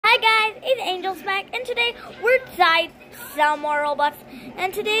it's Angel's back, and today we're inside some more Roblox,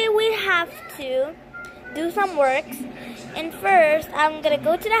 and today we have to do some works. And first, I'm gonna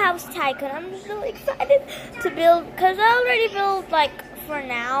go to the house tycoon. I'm really excited to build, because I already built like for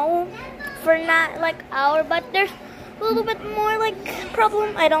not like hour, but there's a little bit more like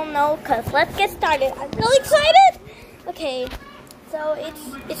problem. I don't know, cause let's get started. I'm really excited. Okay, so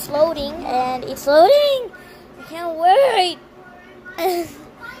it's loading and it's loading. I can't wait.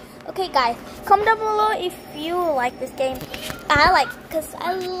 Okay guys, comment down below if you like this game. I like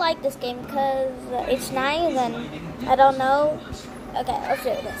this game because it's nice and I don't know. Okay, let's do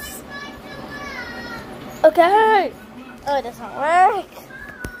this. Okay. Oh, it doesn't work.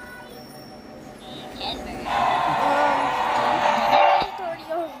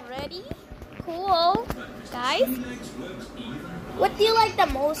 Tutorial ready. Cool, guys. What do you like the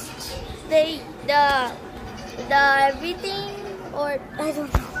most? The everything, or I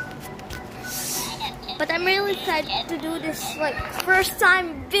don't know. But I'm really excited to do this like first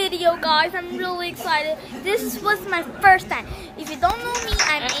time video, guys. I'm really excited. This was my first time. If you don't know me,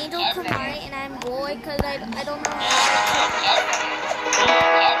 I'm Angel Kamari and I'm boy because I don't know.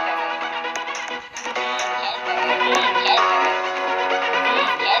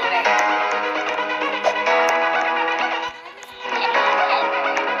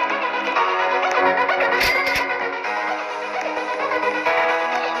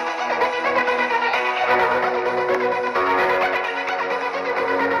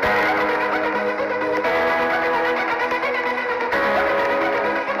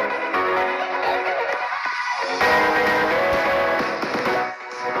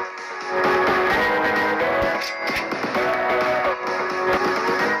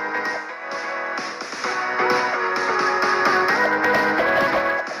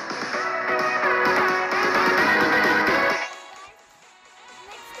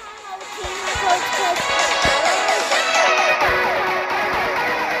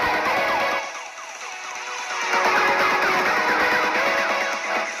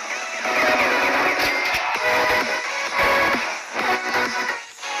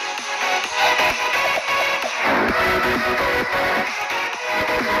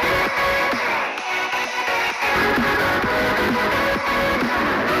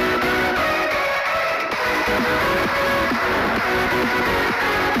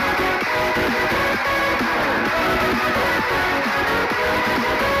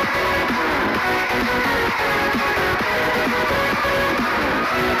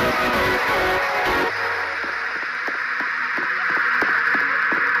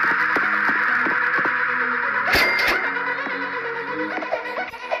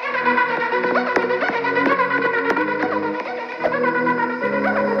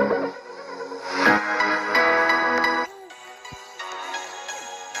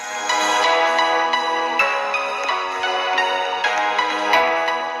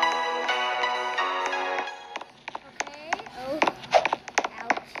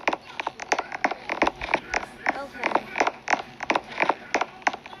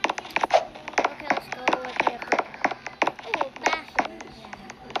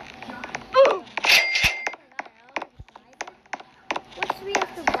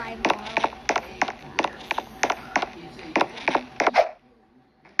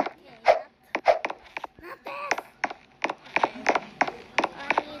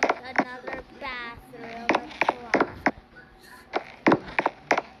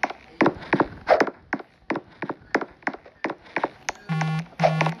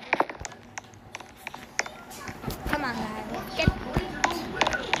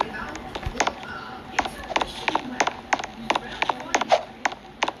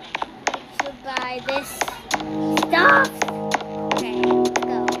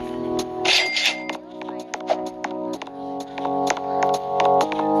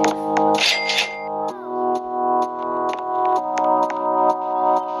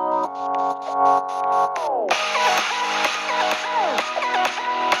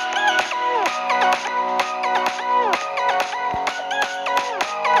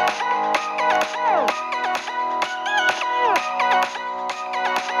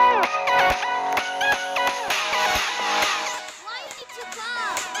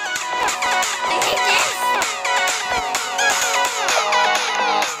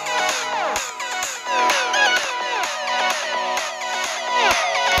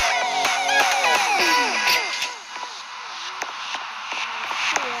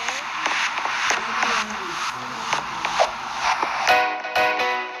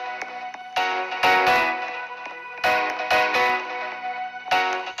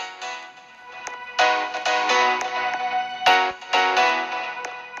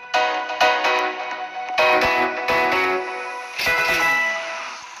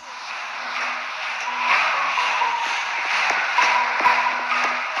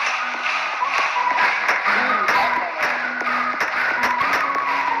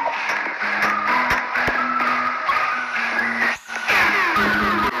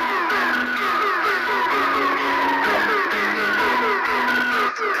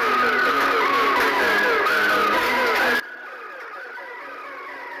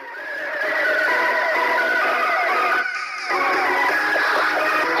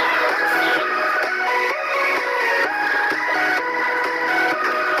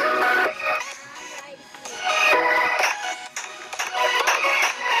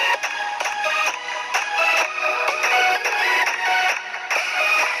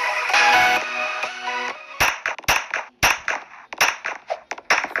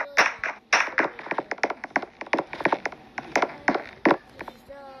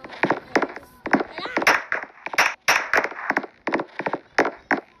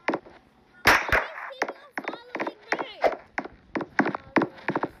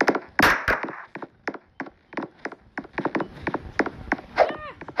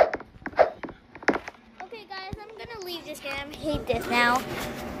 leave this game. I hate this now.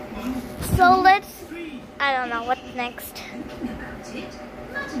 So let's, I don't know, what's next?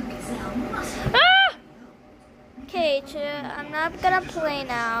 Ah! Okay, I'm not gonna play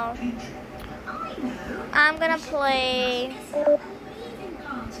now. I'm gonna play.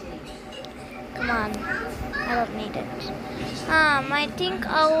 Come on, I don't need it. I think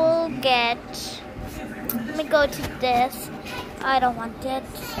I will get. Let me go to this. I don't want it.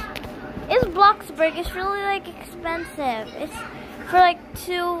 It's Bloxburg. It's really like expensive. It's for like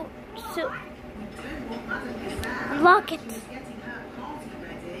two. Unlock it.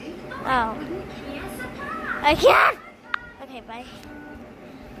 Oh, I can't. Okay, bye.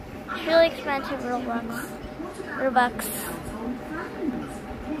 It's really expensive, Robux.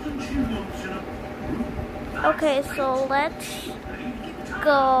 Okay, so let's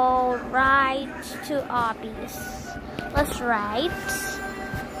go right to obbies. Let's write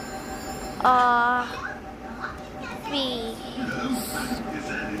please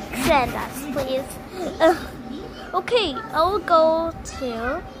send us, please. Okay, I'll go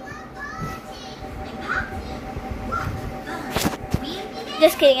to.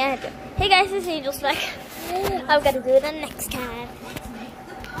 Just kidding, I had to. Hey guys, it's Angel's back. I'm gonna do it the next time.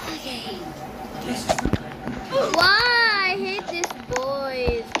 Okay. Why? I hate this,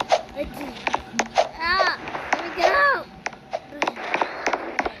 boys. Let me go.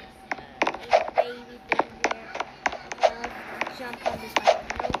 Baby thing here. I'll jump on this one.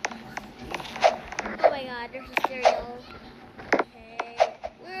 Oh my god, there's a stereo. Okay.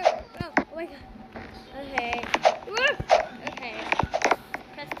 Oh my god. Okay. Okay.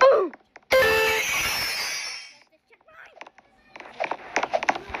 Press the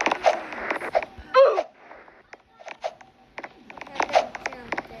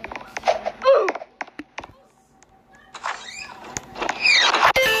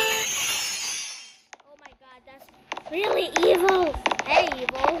really evil. Hey,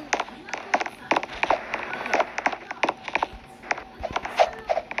 evil.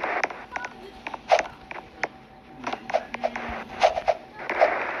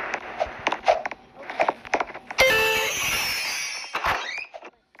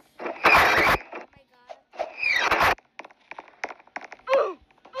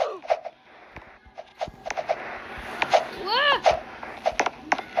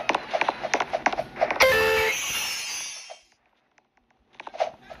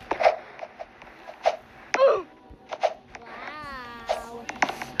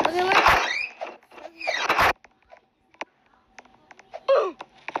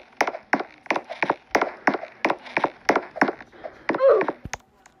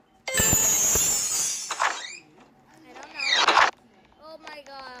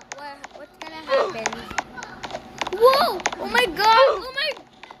 What's gonna happen? Whoa! Oh my god! Oh my!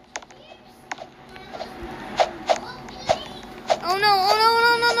 Oh no! Oh no!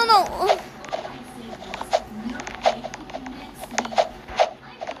 No! No! No! No! Oh.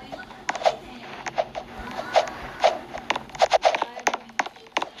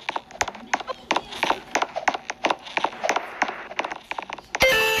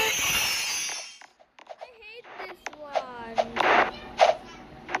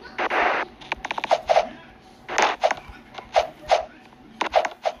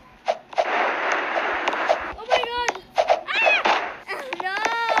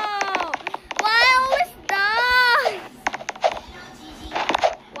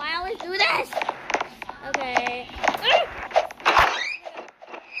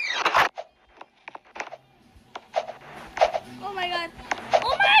 Oh my god.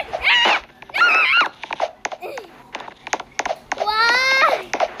 Oh my! Ah! No! Why?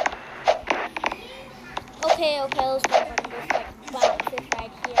 Okay, let's go from this like boxes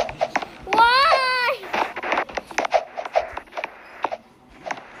right here. Why?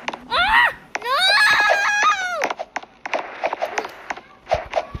 Ah! No!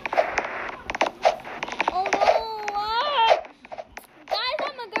 Oh no! Why? Guys,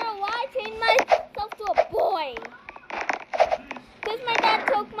 I'm a girl. Why change myself to a boy? Because my dad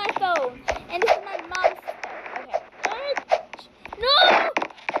took my phone, and this is my mom's phone. Okay. No!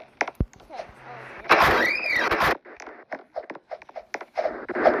 Okay.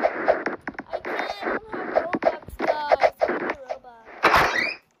 I can't. I don't have Robux, guys. Give me Robux.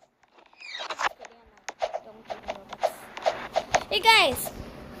 I'm just kidding. Don't give me Robux. Hey guys.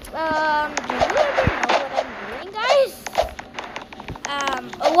 Do you ever know what I'm doing, guys?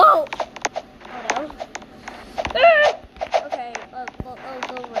 Whoa. Oh no. Okay, I'll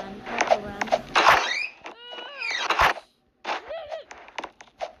go run.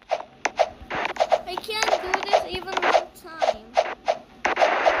 I can't do this even one time.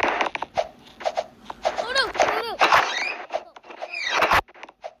 Oh no!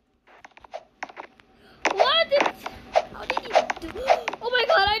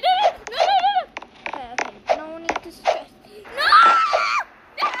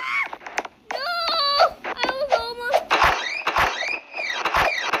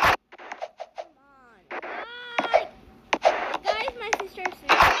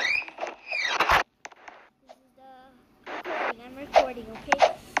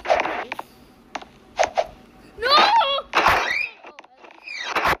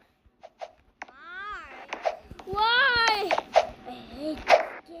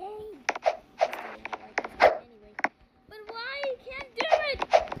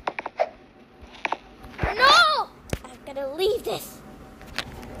 leave this.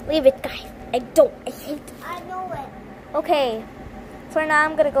 Leave it, guys. I hate it. I know it. Okay. For now,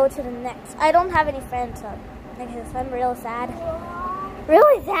 I'm gonna go to the next. I don't have any friends, so because I'm real sad.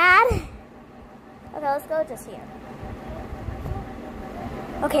 Really sad? Okay, let's go just here.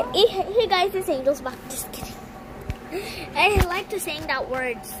 Okay, hey guys, it's Angel's back. Just kidding. I like to sing that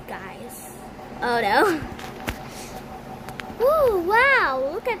words, guys. Oh no. Oh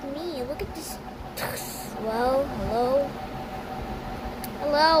wow, look at me. Look at this. Hello, hello.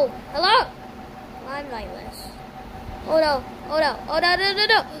 Hello, hello. I'm lightless. Oh no, oh no, oh no, no, no,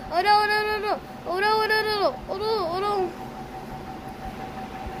 no. Oh no, no, no, no. Oh no, no, no, no. Oh no, oh no.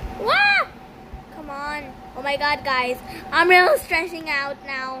 What? Come on. Oh my god, guys. I'm really stressing out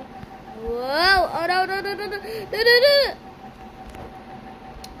now. Whoa. Oh no, no, no, no, no. No, no, no.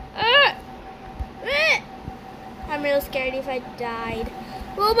 I'm real scared if I died.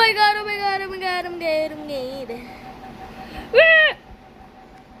 Oh my god, oh my god, oh my god. I'm dead, I'm dead.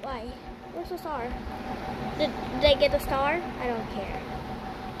 Why? Where's the star? Did I get the star? I don't care.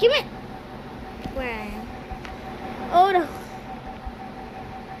 Give it. Where I am. Oh no.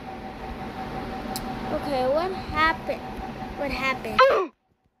 Okay, what happened? What happened? I don't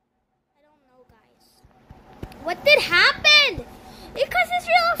know, guys. What did happen? Because it's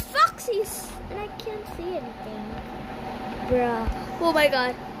real foxies and I can't see anything. Bruh. Oh my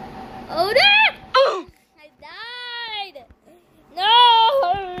god. Oh no! Oh! I died! No!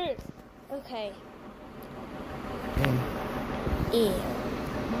 Okay. Ew.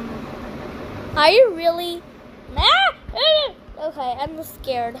 Are you really? Okay, I'm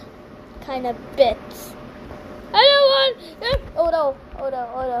scared. Kind of bit. I don't want. Oh no! Oh no!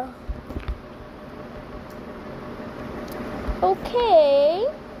 Oh no! Okay.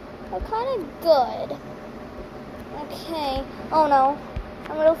 I'm kind of good. Okay. Oh no!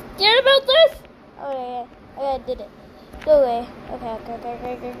 I'm a little scared about this. Okay. Okay, I did it. Go away. Okay.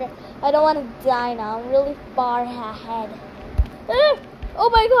 I don't want to die now. I'm really far ahead. Oh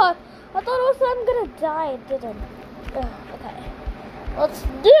my god! I thought also I'm gonna die. It didn't. Okay. Let's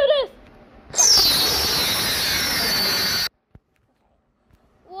do this!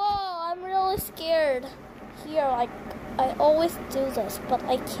 Whoa, I'm really scared. Here, like, I always do this, but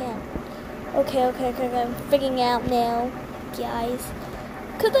I can't. Okay, I'm figuring out now, guys.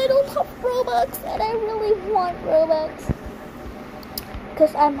 Because I don't have Robux, and I really want Robux.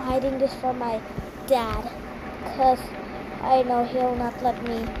 Because I'm hiding this from my dad. Because I know he'll not let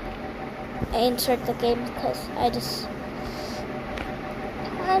me insert the game, because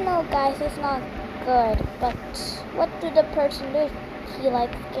I know, guys, it's not good, but what do the person do if he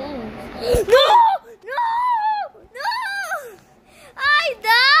likes games? No! No! No! I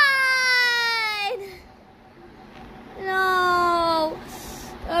died! No!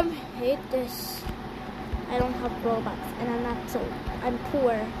 I hate this. I don't have Robux, and I'm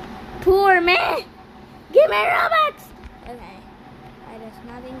poor. Poor man! Give me Robux! Okay. There's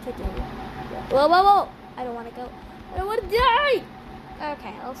nothing to do. Whoa. I don't want to go. I don't want to die!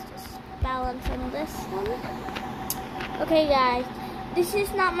 Okay, let's just balance on this one. Okay, guys. This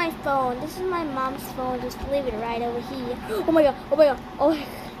is not my phone. This is my mom's phone. Just leave it right over here. Oh my god. Oh my god. Oh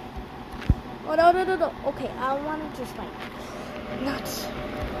no. Okay, I want to just like nuts.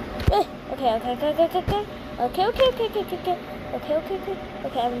 Okay. Okay,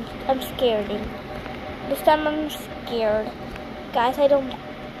 I'm scared. This time I'm scared. Guys, I don't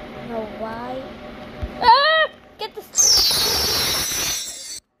know why. Get this.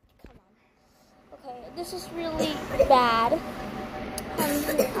 Come on. Okay, this is really bad.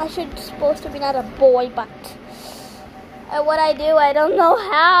 I should supposed to be not a boy, but what I do, I don't know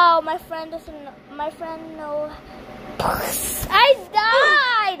how. My friend doesn't know. My friend know. I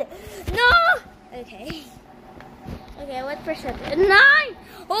died. No. Okay, what percentage? 9.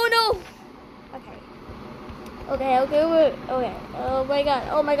 Oh no. Okay. Oh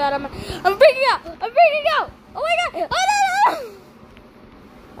my god. I'm freaking out. Oh my god. Oh no.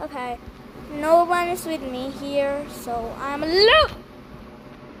 Okay. No one is with me here, so I'm alone.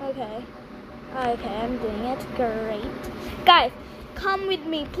 Okay, I'm doing it. Great. Guys, come with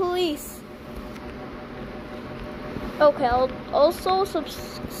me, please. Okay, I'll also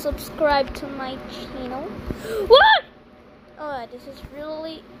subscribe to my channel. What? Oh, this is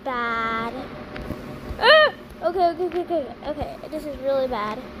really bad. Okay, this is really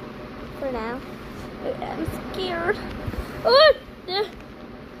bad for now. Okay, I'm scared. Oh no.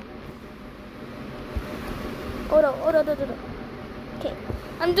 Okay,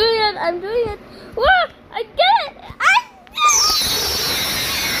 I'm doing it. Whoa, I get it. I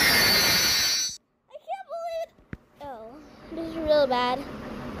can't believe it. Oh, this is real bad.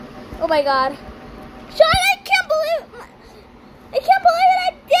 Oh my god. Sean, I can't believe it. I can't believe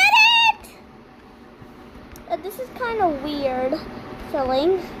I did it! And this is kind of weird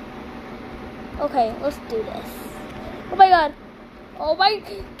feeling. Okay, let's do this. Oh my god. Oh my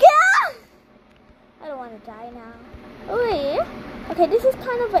god! I don't want to die now. Oh yeah. Okay, this is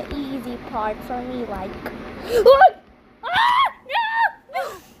kind of an easy part for me, like. What? Ah!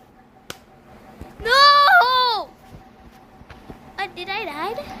 No! No! Did I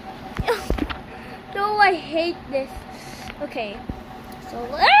die? No, I hate this. Okay, so.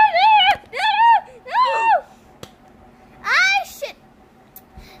 No! Ah, shit!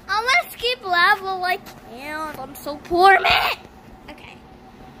 I'm gonna skip level, like, I'm so poor, man! Okay.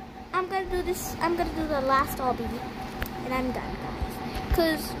 I'm gonna do this. I'm gonna do the last obby. And I'm done, guys.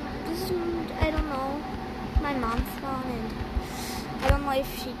 Because this is, I don't know, my mom's phone. And I don't know if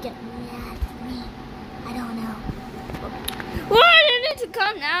she'd get mad at me. I don't know. Why did it to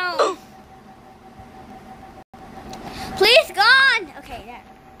come now? Please, gone! Okay, there.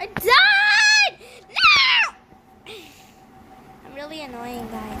 I died! No! I'm really annoying,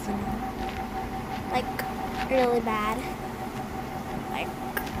 guys, you know. Like, really bad. Like,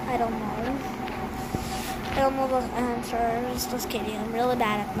 I don't know. I don't know the answers. Just kidding. I'm really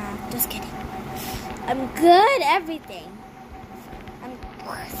bad at math. Just kidding. I'm good at everything. I'm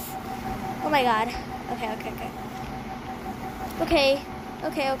worse. Oh my god. Okay.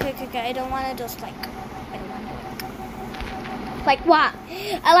 I don't want to just like. I don't want to. Like what?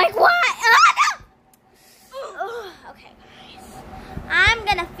 I like what? Oh, no! Okay, guys. I'm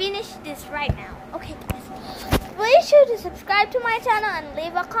gonna finish this right now. Okay, guys. Please sure to subscribe to my channel and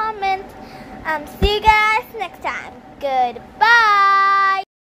leave a comment. See you guys next time. Goodbye.